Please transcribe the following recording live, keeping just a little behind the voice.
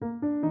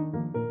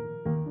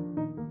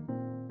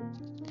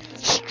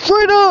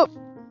What up?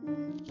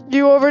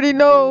 You already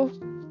know.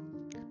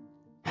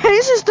 Hey,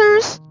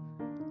 sisters.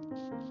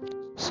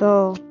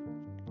 So,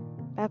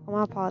 back on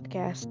my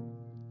podcast.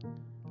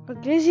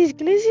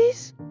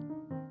 Glizzies?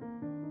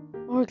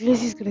 Or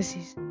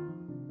Glizzies?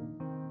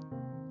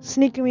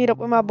 Sneaking meet up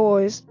with my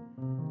boys.